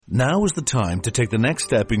Now is the time to take the next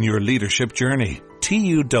step in your leadership journey.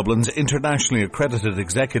 TU Dublin's internationally accredited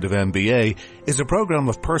Executive MBA is a program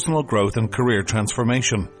of personal growth and career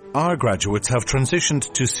transformation. Our graduates have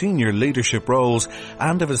transitioned to senior leadership roles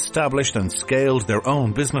and have established and scaled their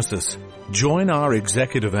own businesses. Join our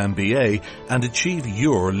Executive MBA and achieve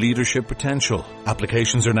your leadership potential.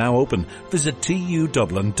 Applications are now open. Visit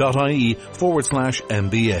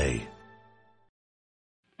tudublin.ie/MBA.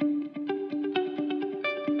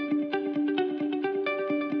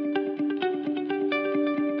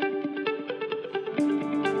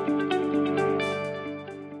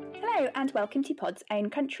 And welcome to Pod's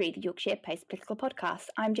Own Country, the Yorkshire Post political podcast.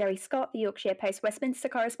 I'm Jerry Scott, the Yorkshire Post Westminster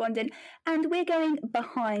correspondent, and we're going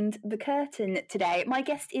behind the curtain today. My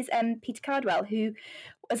guest is Peter Cardwell, who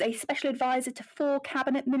was a special advisor to 4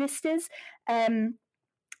 cabinet ministers and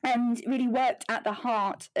really worked at the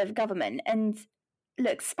heart of government. And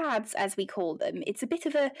look, SPADs, as we call them, it's a bit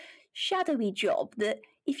of a shadowy job that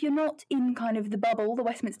if you're not in kind of the bubble, the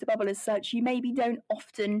Westminster bubble as such, you maybe don't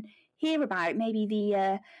often hear about. Maybe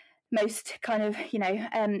the most kind of,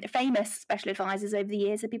 famous special advisors over the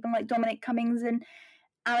years are people like Dominic Cummings and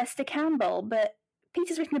Alistair Campbell. But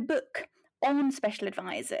Peter's written a book on special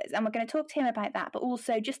advisors, and we're going to talk to him about that, but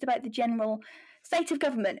also just about the general state of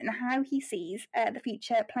government and how he sees the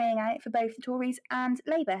future playing out for both the Tories and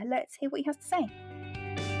Labour. Let's hear what he has to say.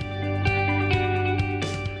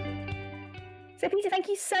 So, Peter, thank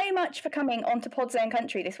you so much for coming on to Pod's Own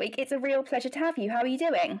Country this week. It's a real pleasure to have you. How are you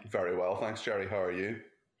doing? Very well, thanks, Jerry. How are you?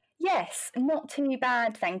 Yes, not too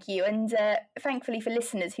bad, thank you. And thankfully for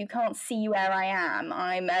listeners who can't see where I am,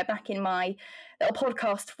 I'm back in my little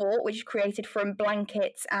podcast fort, which is created from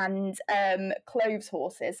blankets and clothes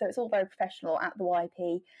horses. So it's all very professional at the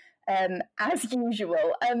YP, as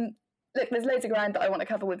usual. Look, there's loads of ground that I want to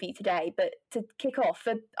cover with you today, but to kick off,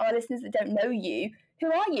 for our listeners that don't know you,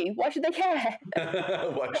 who are you? Why should they care?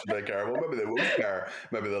 Why should they care? Well, maybe they won't care.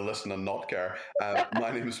 Maybe they'll listen and not care.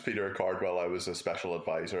 My name is Peter Cardwell. I was a special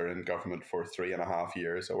advisor in government for 3.5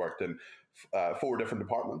 years. I worked in 4 different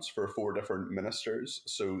departments for 4 different ministers.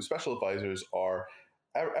 So special advisors are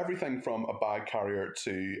everything from a bag carrier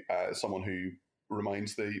to someone who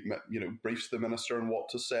briefs the minister on what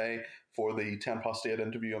to say for the 8:10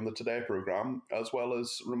 interview on the Today programme, as well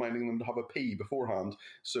as reminding them to have a pee beforehand.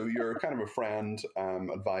 So you're kind of a friend,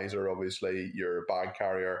 advisor, obviously, you're a bag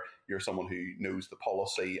carrier, you're someone who knows the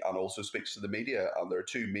policy and also speaks to the media. And there are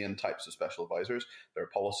 2 main types of special advisors. There are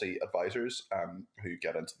policy advisors who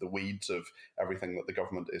get into the weeds of everything that the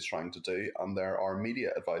government is trying to do. And there are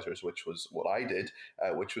media advisors, which was what I did,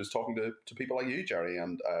 which was talking to people like you, Jerry,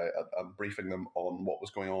 and briefing them on what was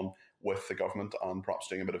going on with the government and perhaps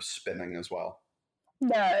doing a bit of spinning as well.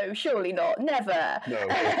 No, surely not. Never. No,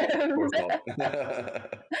 of course not.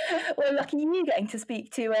 Well, lucky you getting to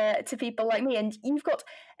speak to people like me. And you've got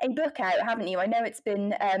a book out, haven't you? I know it's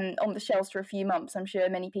been on the shelves for a few months. I'm sure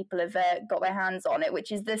many people have got their hands on it,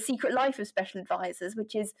 which is The Secret Life of Special Advisors,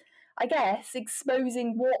 which is, I guess,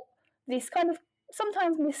 exposing what this kind of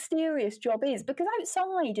sometimes mysterious job is. Because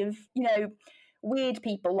outside of, weird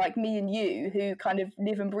people like me and you who kind of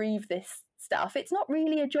live and breathe this stuff, it's not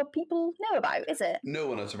really a job people know about, is it?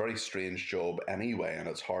 No, and it's a very strange job anyway, and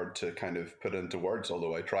it's hard to kind of put into words,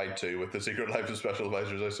 although I tried to with The Secret Life of Special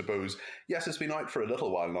Advisors, I suppose. Yes, it's been out for a little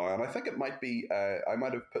while now, and I think it might be, I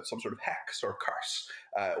might have put some sort of hex or curse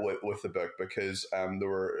with the book, because I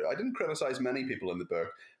didn't criticise many people in the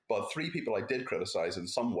book, but 3 people I did criticise in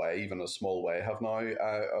some way, even a small way, have now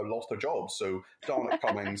lost their jobs. So Dominic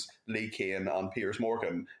Cummings, Lee Kane, and Piers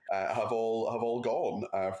Morgan have all gone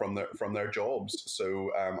from their jobs.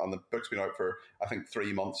 So and the book's been out for I think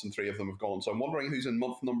 3 months, and 3 of them have gone. So I'm wondering who's in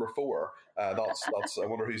month number 4. That's I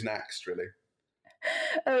wonder who's next, really.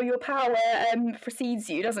 Oh, your power precedes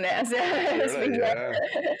you, doesn't it? As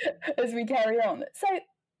we carry on. So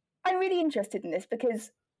I'm really interested in this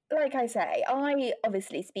because, like I say, I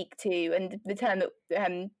obviously speak to, and the term that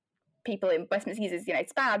people in Westminster use is,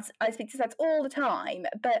 SPADs. I speak to SPADs all the time,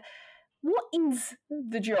 but what is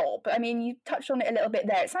the job? I mean, you touched on it a little bit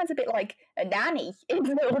there. It sounds a bit like a nanny,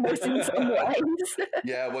 almost in some ways.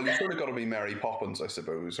 Yeah, well, you've sort of got to be Mary Poppins, I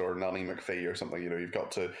suppose, or Nanny McPhee or something. You've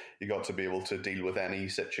got to be able to deal with any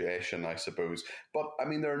situation, I suppose. But I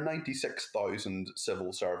mean, there are 96,000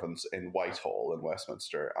 civil servants in Whitehall in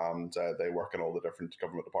Westminster, and they work in all the different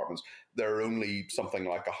government departments. There are only something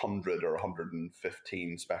like 100 or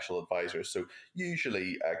 115 special advisors. So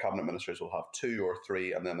usually, cabinet ministers will have 2 or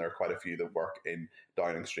 3, and then there are quite a few that work in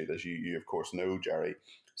Downing Street, as you of course know, Jerry.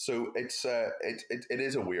 So it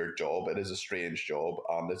is a weird job. It is a strange job,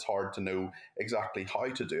 and it's hard to know exactly how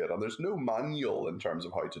to do it. And there's no manual in terms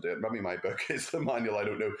of how to do it. Maybe my book is the manual. I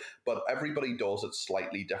don't know, but everybody does it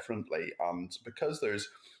slightly differently. And because there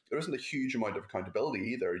isn't a huge amount of accountability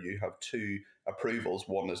either. You have two approvals.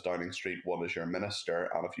 One is Downing Street, one is your minister.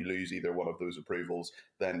 And if you lose either one of those approvals,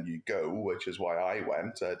 then you go, which is why I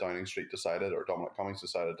went. Downing Street decided, or Dominic Cummings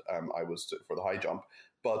decided, I was for the high jump.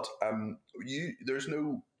 But there's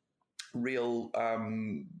no real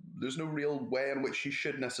way in which you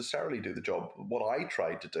should necessarily do the job. What I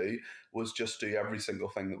tried to do was just do every single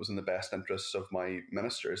thing that was in the best interests of my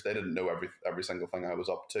ministers. They didn't know every single thing I was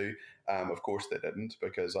up to. Of course they didn't,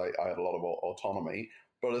 because I had a lot of autonomy.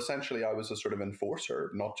 But essentially, I was a sort of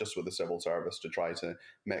enforcer, not just with the civil service to try to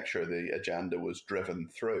make sure the agenda was driven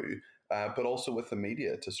through, but also with the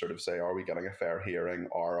media to sort of say, are we getting a fair hearing?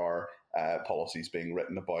 Are our policies being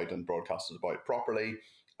written about and broadcasted about properly?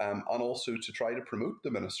 And also to try to promote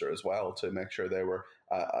the minister as well, to make sure they were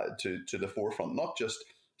to the forefront, not just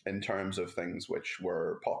in terms of things which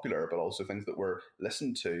were popular, but also things that were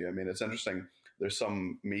listened to. I mean, it's interesting. There's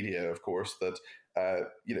some media, of course, that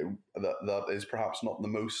that is perhaps not the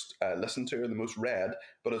most listened to or the most read,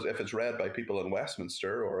 but if it's read by people in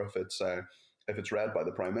Westminster, or if it's read by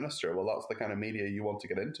the Prime Minister, well, that's the kind of media you want to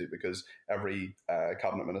get into, because every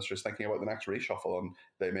cabinet minister is thinking about the next reshuffle, and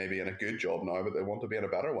they may be in a good job now, but they want to be in a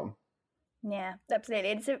better one. Yeah, absolutely.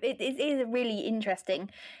 It is a really interesting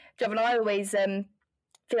job, and I always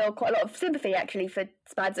feel quite a lot of sympathy actually for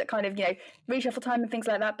SPADs at kind of, reshuffle time and things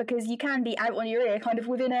like that, because you can be out on your ear kind of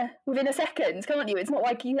within a second, can't you? It's not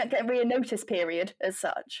like you don't get really a notice period as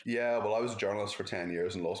such. Yeah, well, I was a journalist for 10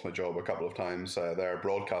 years and lost my job a couple of times. Their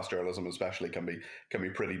broadcast journalism especially can be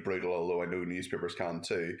pretty brutal, although I know newspapers can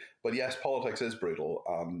too. But yes, politics is brutal,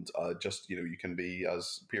 and you can be,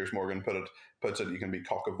 as Piers Morgan puts it, you can be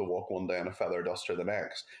cock of the walk one day and a feather duster the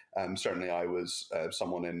next. Certainly, I was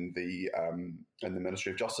someone in the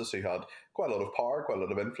Ministry of Justice who had quite a lot of power, quite a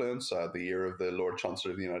lot of influence. The year of the Lord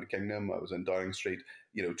Chancellor of the United Kingdom, I was in Downing Street,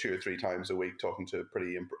 2 or 3 times a week, talking to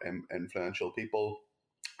pretty influential people.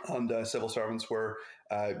 And civil servants were,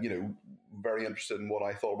 very interested in what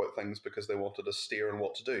I thought about things, because they wanted a steer on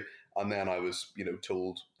what to do. And then I was,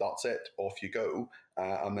 told, that's it, off you go.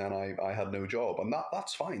 And then I had no job. And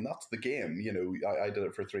that's fine. That's the game. I did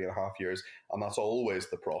it for 3.5 years, and that's always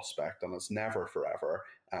the prospect, and it's never forever.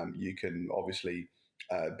 You can obviously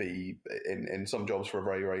be in some jobs for a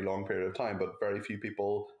very, very long period of time, but very few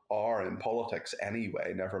people are in politics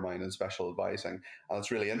anyway, never mind in special advising. And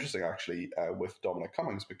it's really interesting, actually, with Dominic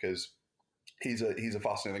Cummings, because he's a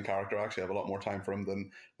fascinating character. I actually have a lot more time for him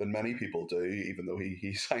than many people do, even though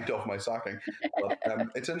he signed off my sacking. But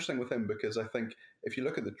it's interesting with him, because I think if you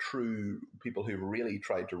look at the true people who really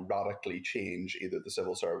tried to radically change either the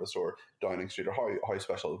civil service or Downing Street, or how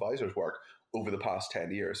special advisors work over the past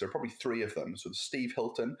 10 years, there are probably 3 of them. So Steve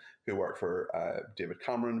Hilton, who worked for David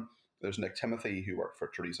Cameron, there's Nick Timothy, who worked for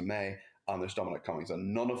Theresa May, and there's Dominic Cummings,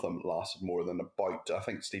 and none of them lasted more than I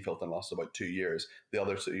think Steve Hilton lasted about 2 years. The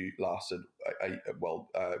other 2 lasted,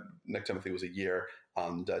 Nick Timothy was a year,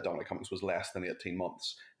 and Dominic Cummings was less than 18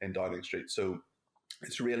 months in Downing Street. So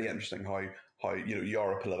it's really interesting how you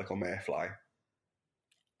are a political mayfly.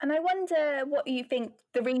 And I wonder what you think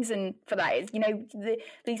the reason for that is.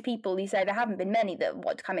 These people, you say there haven't been many that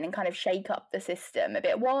want to come in and kind of shake up the system a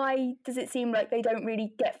bit. Why does it seem like they don't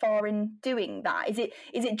really get far in doing that? Is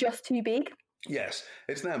it just too big? Yes,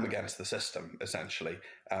 it's them against the system, essentially.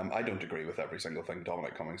 I don't agree with every single thing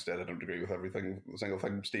Dominic Cummings did. I don't agree with every single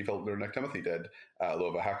thing Steve Hilton or Nick Timothy did. Although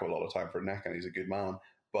I have a heck of a lot of time for Nick, and he's a good man.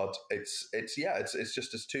 But it's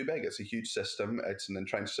too big. It's a huge system. It's an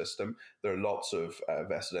entrenched system. There are lots of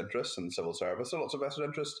vested interests in the civil service. There are lots of vested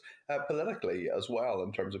interests politically as well,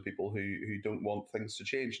 in terms of people who don't want things to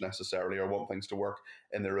change necessarily, or want things to work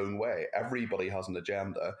in their own way. Everybody has an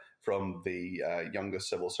agenda, from the youngest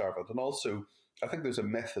civil servant. And also, I think there's a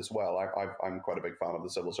myth as well. I'm quite a big fan of the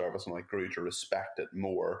civil service, and I grew to respect it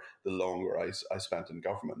more the longer I spent in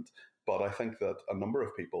government. But I think that a number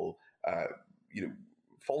of people,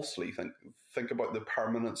 falsely think about the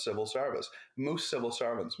permanent civil service. Most civil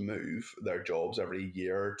servants move their jobs every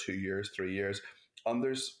year, 2 years, 3 years, and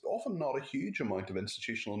there's often not a huge amount of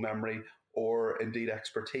institutional memory or indeed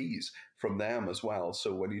expertise from them as well.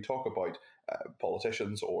 So when you talk about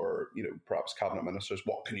politicians, or perhaps cabinet ministers,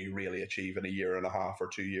 what can you really achieve in a year and a half or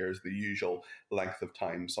 2 years, the usual length of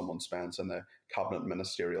time someone spends in a cabinet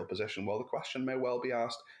ministerial position? Well, the question may well be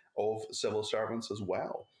asked of civil servants as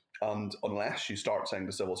well. And unless you start saying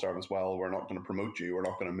to civil servants, well, we're not going to promote you, we're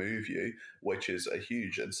not going to move you, which is a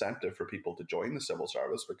huge incentive for people to join the civil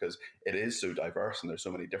service because it is so diverse and there's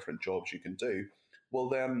so many different jobs you can do, well,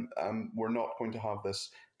 then we're not going to have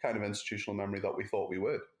this kind of institutional memory that we thought we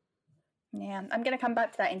would. Yeah, I'm going to come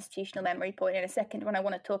back to that institutional memory point in a second when I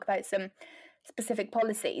want to talk about some specific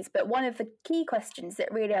policies. But one of the key questions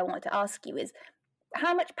that really I wanted to ask you is,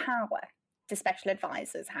 how much power do special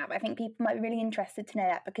advisors have? I think people might be really interested to know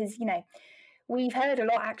that because, we've heard a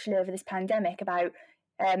lot actually over this pandemic about,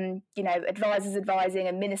 advisors advising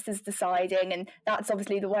and ministers deciding, and that's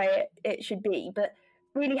obviously the way it should be. But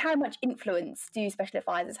really, how much influence do special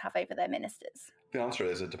advisors have over their ministers? The answer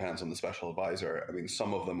is it depends on the special advisor. I mean,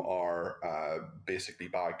 some of them are basically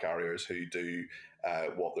bag carriers who do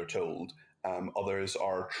what they're told. Others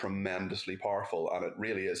are tremendously powerful, and it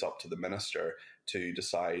really is up to the minister to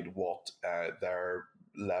decide what their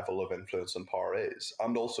level of influence and power is,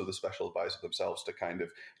 and also the special advisor themselves to kind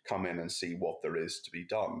of come in and see what there is to be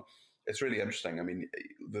done. It's really interesting. I mean,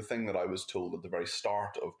 the thing that I was told at the very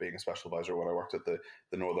start of being a special advisor when I worked at the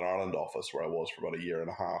Northern Ireland office, where I was for about a year and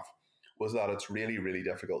a half, was that it's really, really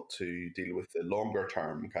difficult to deal with the longer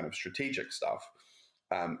term kind of strategic stuff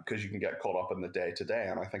because you can get caught up in the day-to-day.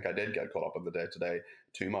 And I think I did get caught up in the day-to-day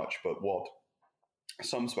too much. But what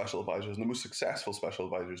some special advisors, and the most successful special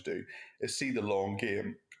advisors, do is see the long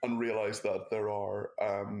game and realize that there are,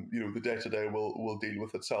 the day-to-day will deal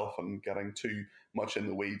with itself, and getting too much in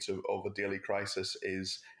the weeds of a daily crisis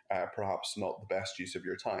is perhaps not the best use of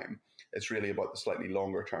your time. It's really about the slightly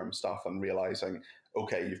longer term stuff and realizing,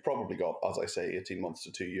 okay, you've probably got, as I say, 18 months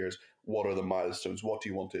to 2 years. What are the milestones? What do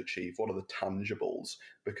you want to achieve? What are the tangibles?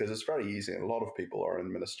 Because it's very easy, and a lot of people are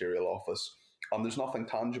in ministerial office and there's nothing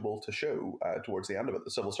tangible to show towards the end of it.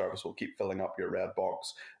 The civil service will keep filling up your red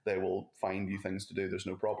box. They will find you things to do. There's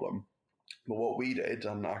no problem. But what we did,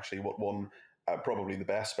 and actually what one, probably the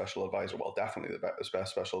best special advisor, well, definitely the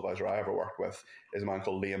best special advisor I ever worked with, is a man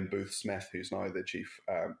called Liam Booth-Smith, who's now the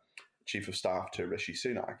chief of staff to Rishi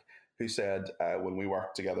Sunak, who said when we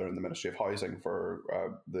worked together in the Ministry of Housing for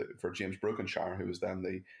James Brokenshire, who was then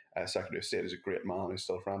the Secretary of State, is a great man who's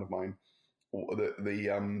still a friend of mine.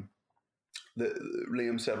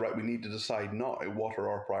 Liam said, right, we need to decide now, what are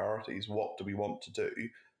our priorities? What do we want to do?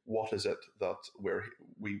 What is it that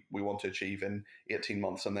we want to achieve in 18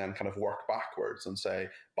 months, and then kind of work backwards and say,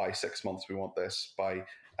 by 6 months we want this, by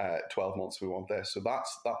 12 months we want this. So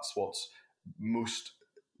that's what's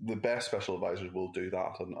the best special advisors will do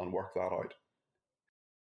that and work that out.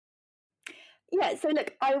 Yeah, so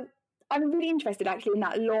look, I'm really interested actually in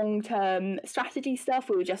that long-term strategy stuff.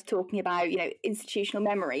 We were just talking about, institutional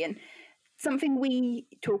memory, and something we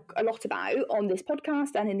talk a lot about on this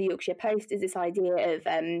podcast and in the Yorkshire Post is this idea of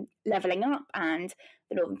levelling up and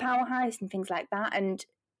the Northern Powerhouse and things like that. And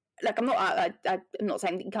like, I'm not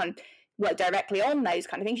saying that you can't work directly on those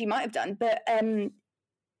kind of things. You might have done, but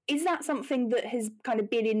is that something that has kind of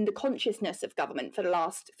been in the consciousness of government for the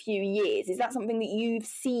last few years? Is that something that you've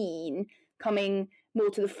seen coming more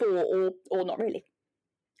to the fore, or not really?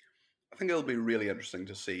 I think it'll be really interesting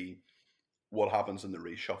to see what happens in the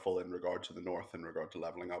reshuffle in regard to the North, in regard to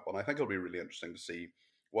levelling up. And I think it'll be really interesting to see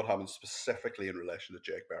what happens specifically in relation to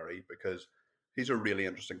Jake Berry, because he's a really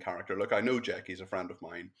interesting character. Look, I know Jake, he's a friend of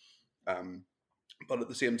mine. But at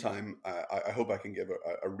the same time, I hope I can give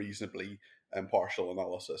a reasonably impartial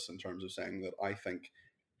analysis in terms of saying that I think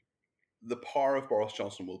the power of Boris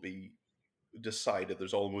Johnson will be decided.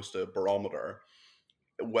 There's almost a barometer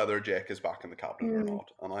whether Jake is back in the cabinet or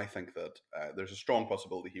not. And I think that there's a strong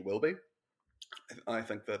possibility he will be. I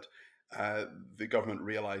think that the government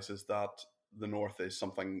realises that the North is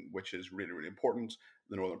something which is really, really important.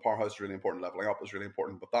 The Northern Powerhouse is really important. Levelling up is really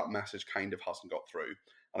important. But that message kind of hasn't got through.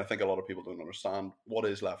 And I think a lot of people don't understand what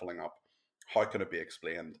is levelling up. How can it be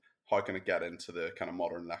explained? How can it get into the kind of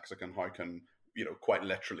modern lexicon? How can, quite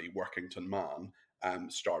literally Workington man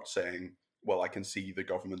start saying, well, I can see the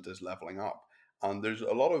government is levelling up. And there's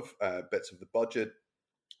a lot of bits of the budget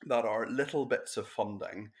that are little bits of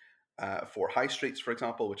funding for high streets, for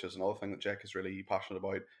example, which is another thing that Jake is really passionate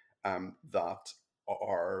about, that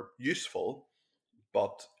are useful,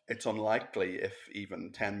 but it's unlikely if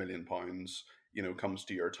even £10 million, comes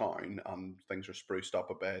to your town and things are spruced up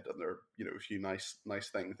a bit and there are, a few nice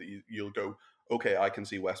things that you'll go, okay, I can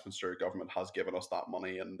see Westminster government has given us that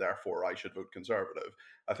money and therefore I should vote Conservative.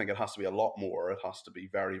 I think it has to be a lot more. It has to be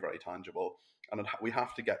very, very tangible. And we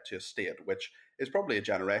have to get to a state, which is probably a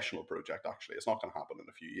generational project, actually. It's not going to happen in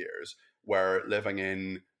a few years, where living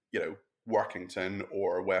in, Workington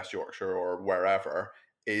or West Yorkshire or wherever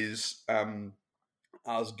is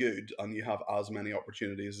as good and you have as many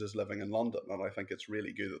opportunities as living in London. And I think it's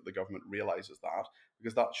really good that the government realises that,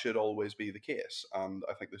 because that should always be the case. And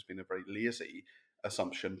I think there's been a very lazy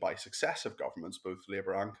assumption by successive governments, both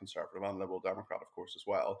Labour and Conservative and Liberal Democrat, of course, as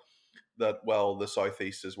well, that, well, the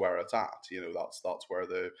Southeast is where it's at. That's where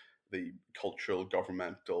the cultural,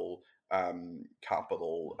 governmental,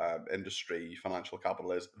 capital, industry, financial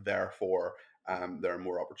capital is. Therefore, there are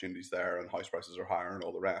more opportunities there, and house prices are higher, and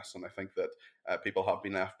all the rest. And I think that people have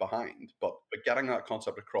been left behind. But getting that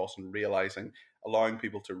concept across and allowing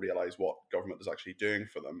people to realise what government is actually doing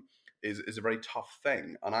for them is a very tough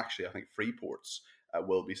thing. And actually, I think free ports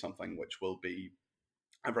will be something which will be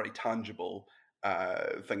a very tangible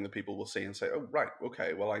thing that people will see and say, oh, right,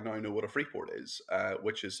 okay, well, I now know what a free port is,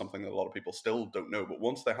 which is something that a lot of people still don't know. But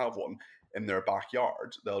once they have one in their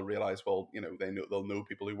backyard, they'll realize, well, they'll know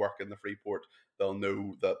people who work in the free port. They'll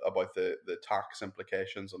know that about the tax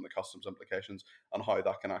implications and the customs implications and how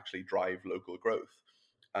that can actually drive local growth.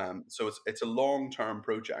 So it's a long-term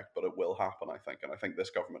project, but it will happen, I think. And I think this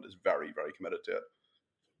government is very, very committed to it.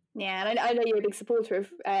 Yeah, and I know you're a big supporter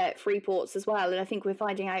of free ports as well, and I think we're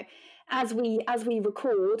finding out as we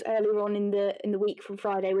record earlier on in the week from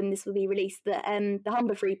Friday when this will be released that the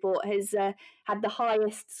Humber free port has had the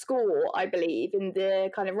highest score, I believe, in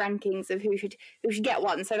the kind of rankings of who should get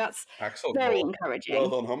one. So that's excellent, very encouraging. Well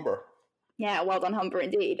done, Humber. Yeah, well done, Humber,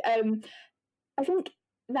 indeed. I think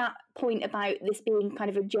that point about this being kind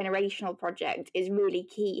of a generational project is really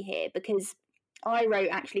key here, because I wrote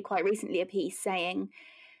actually quite recently a piece saying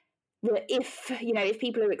that if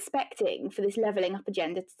people are expecting for this levelling up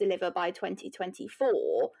agenda to deliver by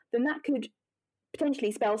 2024, then that could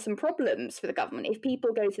potentially spell some problems for the government. If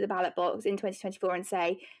people go to the ballot box in 2024 and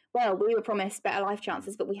say, well, we were promised better life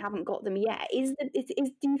chances, but we haven't got them yet, do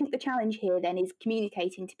you think the challenge here then is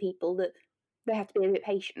communicating to people that they have to be a bit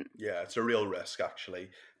patient? Yeah, it's a real risk, actually,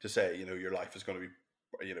 to say, your life is going to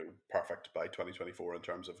be perfect by 2024 in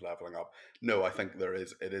terms of levelling up. No, I think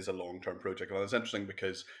it is a long-term project. And it's interesting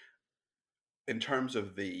because in terms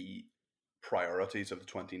of the priorities of the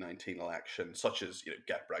 2019 election, such as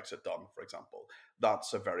get Brexit done, for example,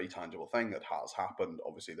 that's a very tangible thing that has happened.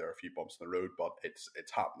 Obviously, there are a few bumps in the road, but it's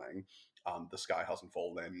happening, and the sky hasn't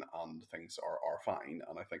fallen in, and things are fine.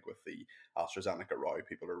 And I think with the AstraZeneca row,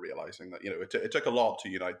 people are realizing that it took a lot to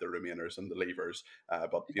unite the Remainers and the Leavers,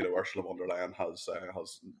 but Ursula von der Leyen has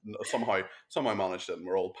somehow managed it, and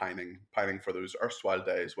we're all pining for those erstwhile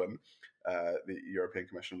days when the European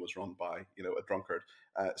Commission was run by a drunkard.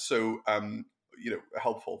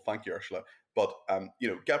 Helpful. Thank you, Ursula. But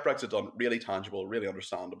get Brexit done. Really tangible, really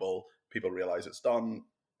understandable. People realize it's done.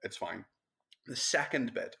 It's fine. The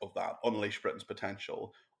second bit of that, unleash Britain's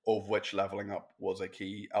potential, of which levelling up was a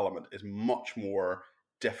key element, is much more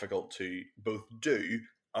difficult to both do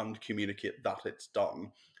and communicate that it's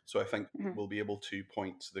done. So I think we'll be able to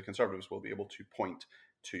the Conservatives will be able to point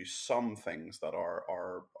to some things that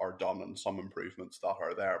are done and some improvements that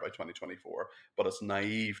are there by 2024. But it's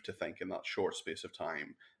naive to think in that short space of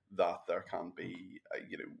time that there can be,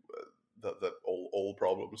 that all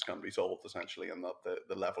problems can be solved, essentially, and that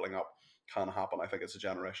the levelling up can happen. I think it's a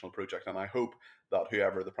generational project, and I hope that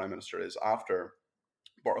whoever the Prime Minister is after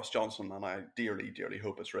Boris Johnson, and I dearly, dearly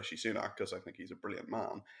hope it's Rishi Sunak, because I think he's a brilliant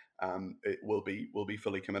man, it will be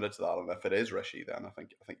fully committed to that. And if it is Rishi, then I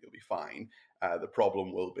think you'll be fine. The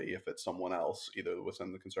problem will be if it's someone else, either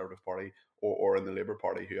within the Conservative Party or in the Labour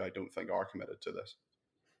Party, who I don't think are committed to this.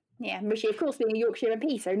 Yeah, Rishi, of course, being a Yorkshire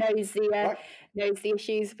MP, so knows the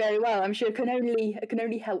issues very well. I'm sure it can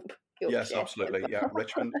only help Yorkshire. Yes, absolutely. Yeah,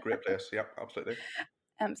 Richmond, great place. Yeah, absolutely.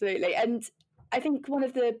 Absolutely. And I think one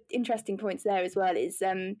of the interesting points there as well is,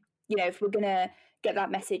 if we're going to get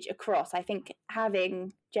that message across, I think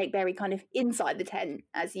having Jake Berry kind of inside the tent,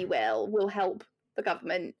 as you will help the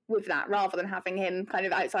government with that, rather than having him kind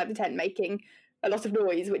of outside the tent making a lot of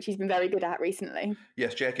noise, which he's been very good at recently.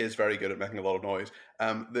 Yes, Jake is very good at making a lot of noise.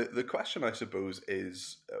 The question, I suppose,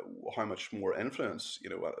 is how much more influence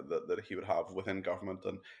that he would have within government,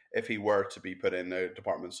 and if he were to be put in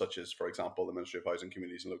departments such as, for example, the Ministry of Housing,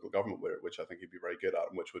 Communities and Local Government, which I think he'd be very good at,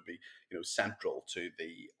 and which would be central to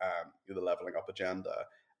the levelling up agenda.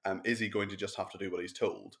 Is he going to just have to do what he's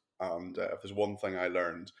told? And if there's one thing I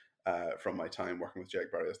learned from my time working with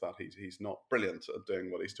Jake Berry, is that he's not brilliant at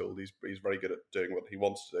doing what he's told. He's very good at doing what he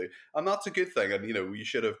wants to do, and that's a good thing. And you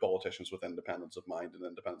should have politicians with independence of mind and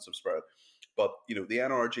independence of spirit. But the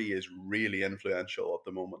NRG is really influential at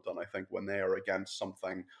the moment, and I think when they are against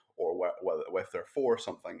something, or if they're for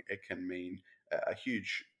something, it can mean a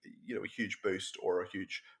huge boost or a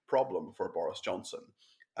huge problem for Boris Johnson.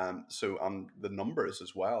 So the numbers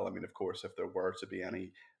as well. I mean, of course, if there were to be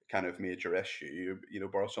any kind of major issue,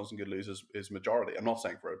 Boris Johnson could lose his majority. I'm not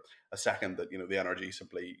saying for a second that, the NRG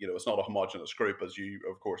simply, it's not a homogenous group, as you,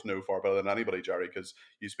 of course, know far better than anybody, Jerry, because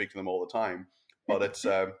you speak to them all the time. But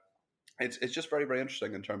it's just very, very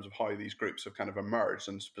interesting in terms of how these groups have kind of emerged,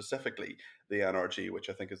 and specifically the NRG, which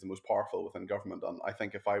I think is the most powerful within government. And I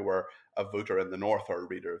think if I were a voter in the North or a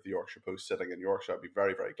reader of the Yorkshire Post sitting in Yorkshire, I'd be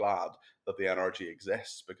very, very glad that the NRG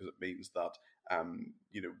exists, because it means that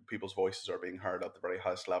people's voices are being heard at the very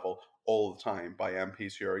highest level all the time by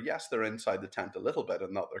MPs who are, yes, they're inside the tent a little bit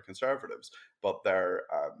and not they're Conservatives, but their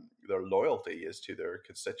loyalty is to their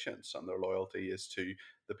constituents, and their loyalty is to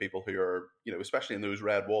the people who are, especially in those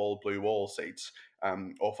red wall, blue wall seats,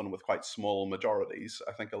 often with quite small majorities.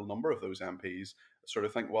 I think a number of those MPs sort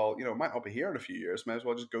of think, well, it might not be here in a few years, may as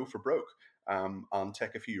well just go for broke and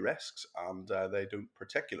take a few risks. And they don't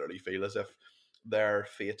particularly feel as if their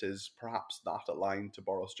fate is perhaps that aligned to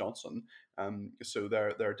Boris Johnson. So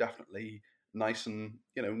they're definitely nice and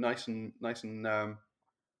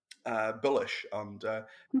bullish and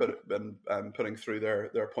putting through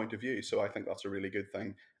their point of view. So I think that's a really good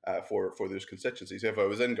thing for those constituencies. If I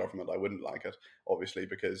was in government, I wouldn't like it, obviously,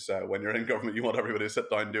 because when you're in government, you want everybody to sit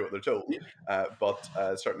down and do what they're told. But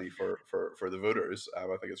certainly for the voters, I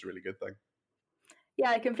think it's a really good thing.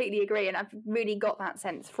 Yeah, I completely agree. And I've really got that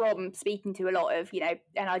sense from speaking to a lot of,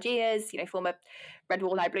 NRGers, former red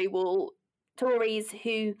wall, now blue wall Tories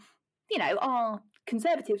who, are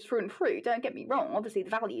Conservatives through and through. Don't get me wrong. Obviously, the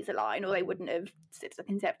values align, or they wouldn't have stood as a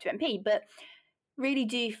Conservative MP, but really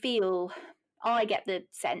do feel, I get the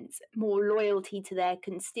sense, more loyalty to their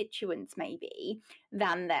constituents maybe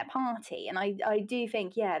than their party. And I do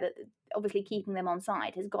think, that obviously keeping them on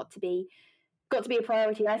side has got to be a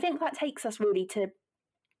priority. And I think that takes us really to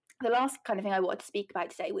the last kind of thing I wanted to speak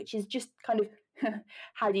about today, which is just kind of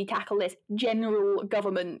how do you tackle this general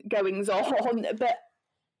government goings on? But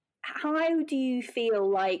how do you feel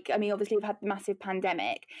like, obviously we've had the massive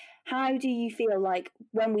pandemic. How do you feel like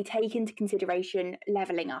when we take into consideration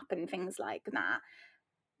levelling up and things like that,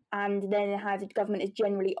 and then how the government is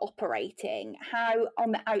generally operating, how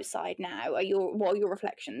on the outside now what are your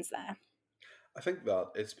reflections there? I think that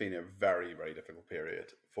it's been a very, very difficult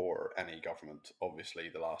period for any government. Obviously,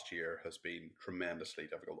 the last year has been tremendously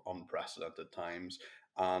difficult, unprecedented times.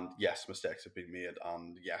 And yes, mistakes have been made,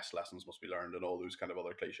 and yes, lessons must be learned, and all those kind of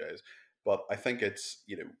other cliches. But I think it's,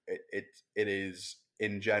 it is,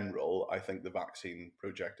 in general, I think the vaccine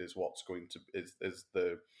project is what's going to, is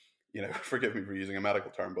the, forgive me for using a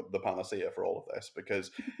medical term, but the panacea for all of this.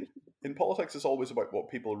 Because in politics, it's always about what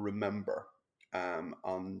people remember. And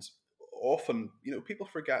often, people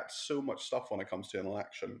forget so much stuff when it comes to an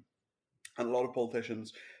election. And a lot of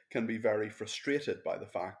politicians can be very frustrated by the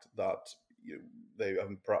fact that they have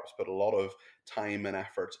perhaps put a lot of time and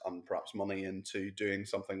effort and perhaps money into doing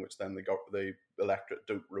something which then the electorate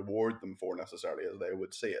don't reward them for necessarily as they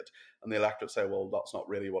would see it. And the electorate say, well, that's not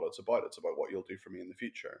really what it's about. It's about what you'll do for me in the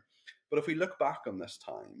future. But if we look back on this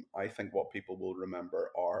time, I think what people will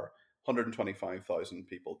remember are 125,000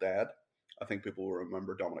 people dead. I think people will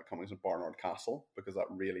remember Dominic Cummings and Barnard Castle, because that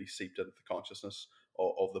really seeped into the consciousness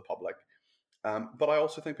of the public. But I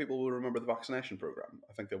also think people will remember the vaccination program.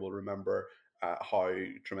 I think they will remember how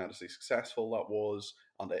tremendously successful that was,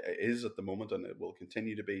 and it is at the moment, and it will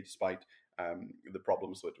continue to be despite the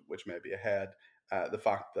problems which may be ahead. The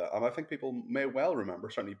fact that, and I think people may well remember,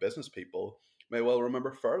 certainly business people may well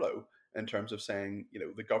remember furlough, in terms of saying,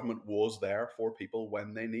 the government was there for people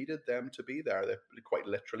when they needed them to be there. They quite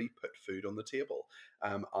literally put food on the table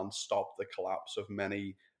and stopped the collapse of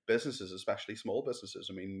many businesses, especially small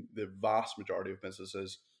businesses. The vast majority of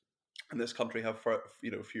businesses in this country have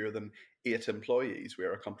fewer than 8 employees. We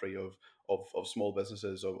are a country of small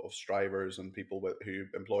businesses, of strivers and people who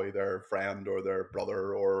employ their friend or their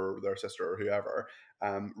brother or their sister or whoever,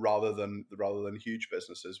 rather than huge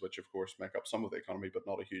businesses, which of course make up some of the economy, but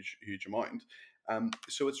not a huge amount.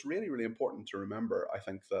 So it's really, really important to remember, I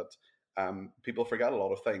think, that people forget a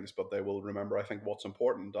lot of things, but they will remember, I think, what's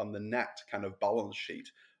important. And the net kind of balance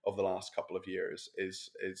sheet of the last couple of years is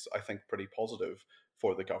I think, pretty positive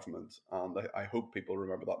for the government, and I hope people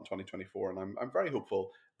remember that in 2024. And I'm very hopeful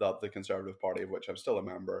that the Conservative Party, of which I'm still a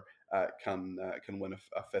member, can win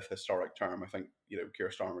a 5th historic term. I think Keir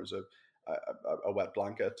Starmer is a wet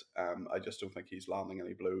blanket. I just don't think he's landing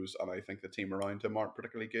any blows, and I think the team around him aren't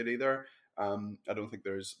particularly good either. I don't think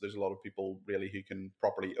there's a lot of people really who can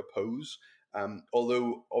properly oppose.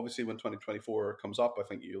 Although obviously when 2024 comes up, I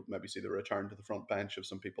think you'll maybe see the return to the front bench of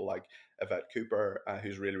some people like Yvette Cooper,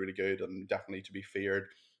 who's really, really good and definitely to be feared.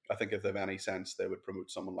 I think if they have any sense, they would promote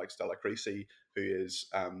someone like Stella Creasy, who is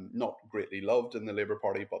not greatly loved in the Labour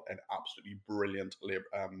Party, but an absolutely brilliant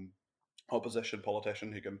opposition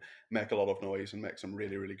politician who can make a lot of noise and make some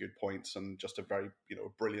really, really good points, and just a very,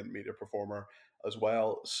 brilliant media performer as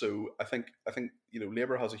well. So I think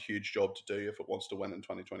Labour has a huge job to do if it wants to win in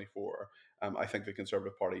 2024. I think the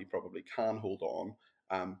Conservative Party probably can hold on,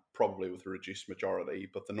 probably with a reduced majority,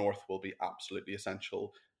 but the North will be absolutely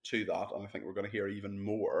essential to that. And I think we're going to hear even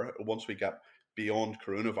more once we get beyond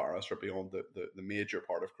coronavirus, or beyond the major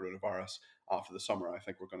part of coronavirus after the summer. I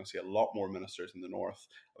think we're going to see a lot more ministers in the North.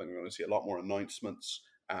 I think we're going to see a lot more announcements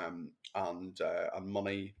and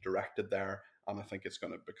money directed there. And I think it's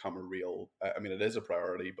going to become a real, it is a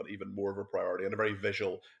priority, but even more of a priority, and a very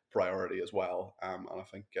visual priority as well. And I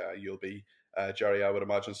think you'll be, Jerry, I would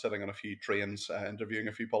imagine, sitting on a few trains interviewing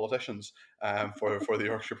a few politicians for the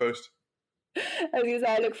Yorkshire Post.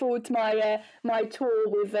 I look forward to my tour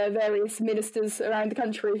with various ministers around the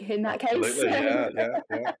country. In that case, yeah.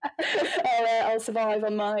 I'll survive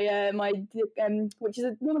on my which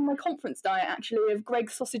is one of my conference diet, actually, of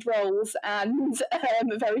Greggs sausage rolls and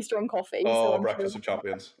very strong coffee. Oh, so breakfast of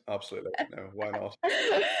champions! Absolutely, no, why not?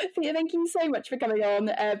 Peter, thank you so much for coming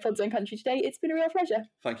on Pod Zone Country today. It's been a real pleasure.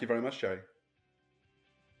 Thank you very much, Jerry.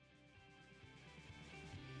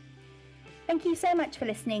 Thank you so much for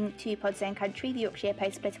listening to Pod Zone Country, the Yorkshire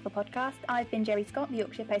Post political podcast. I've been Jerry Scott, the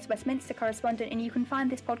Yorkshire Post Westminster correspondent, and you can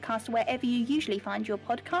find this podcast wherever you usually find your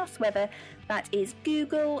podcasts, whether that is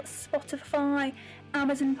Google, Spotify,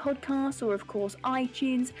 Amazon Podcasts, or of course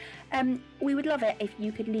iTunes. We would love it if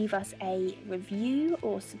you could leave us a review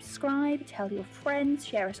or subscribe, tell your friends,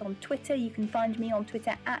 share us on Twitter. You can find me on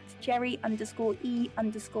Twitter at Jerry_E_L_Scott,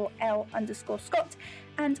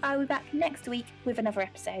 and I'll be back next week with another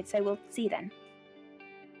episode, so we'll see you then.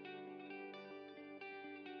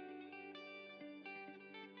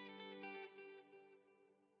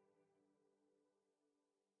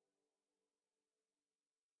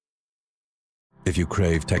 If you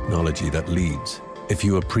crave technology that leads, if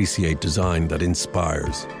you appreciate design that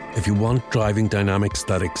inspires, if you want driving dynamics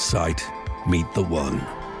that excite, meet the One.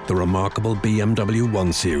 The remarkable BMW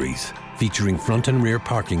 1 Series. Featuring front and rear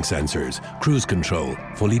parking sensors, cruise control,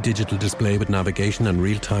 fully digital display with navigation and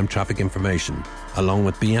real-time traffic information, along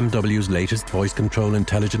with BMW's latest voice control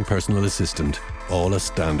intelligent personal assistant, all as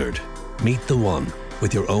standard. Meet the One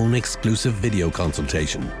with your own exclusive video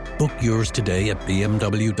consultation. Book yours today at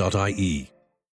bmw.ie.